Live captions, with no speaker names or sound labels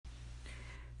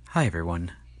Hi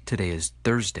everyone, today is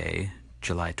Thursday,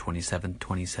 July 27th,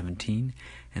 2017,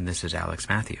 and this is Alex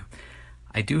Matthew.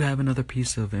 I do have another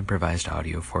piece of improvised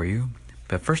audio for you,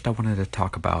 but first I wanted to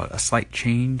talk about a slight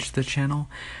change to the channel.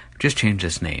 I've just changed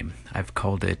its name. I've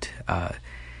called it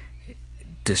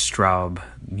Distraub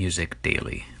Music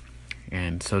Daily.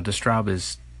 And so Distraub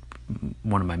is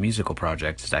one of my musical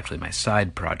projects. It's actually my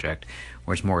side project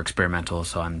where it's more experimental,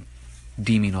 so I'm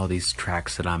deeming all these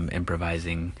tracks that I'm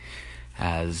improvising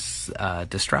as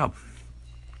Distraub.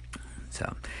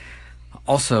 So,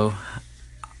 also,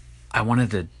 I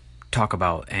wanted to talk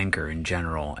about Anchor in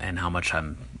general and how much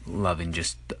I'm loving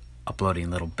just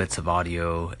uploading little bits of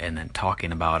audio and then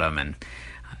talking about them, and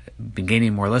been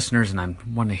gaining more listeners, and I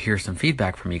want to hear some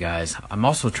feedback from you guys. I'm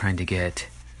also trying to get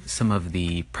some of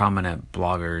the prominent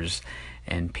bloggers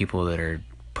and people that are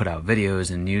put out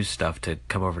videos and news stuff to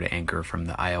come over to Anchor from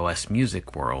the iOS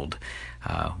music world.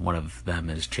 One of them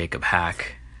is Jacob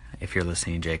Hack. If you're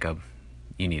listening, Jacob,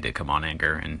 you need to come on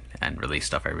Anchor and release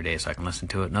stuff every day so I can listen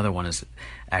to it. Another one is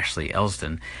Ashley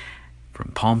Elston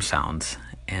from Palm Sounds,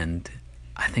 and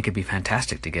I think it'd be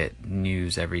fantastic to get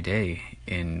news every day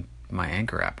in my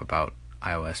Anchor app about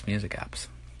iOS music apps.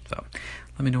 So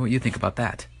let me know what you think about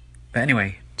that. But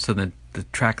anyway, so the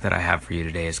track that I have for you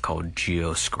today is called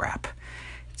Geoscrap.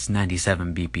 It's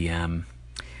 97 BPM.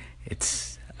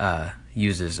 It's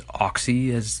uses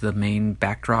Oxy as the main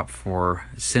backdrop for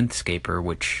Synthscaper,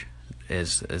 which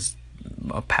is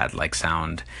a pad-like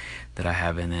sound that I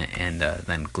have in it, and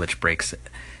then glitch breaks.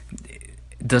 It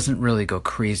doesn't really go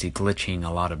crazy glitching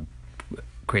a lot of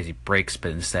crazy breaks,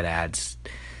 but instead adds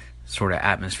sort of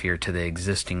atmosphere to the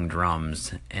existing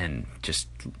drums and just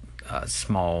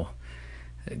small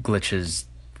glitches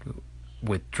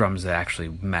with drums that actually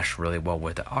mesh really well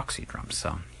with the Oxy drums.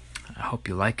 So I hope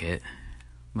you like it.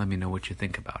 Let me know what you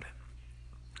think about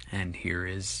it. And here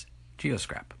is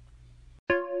Geoscrap.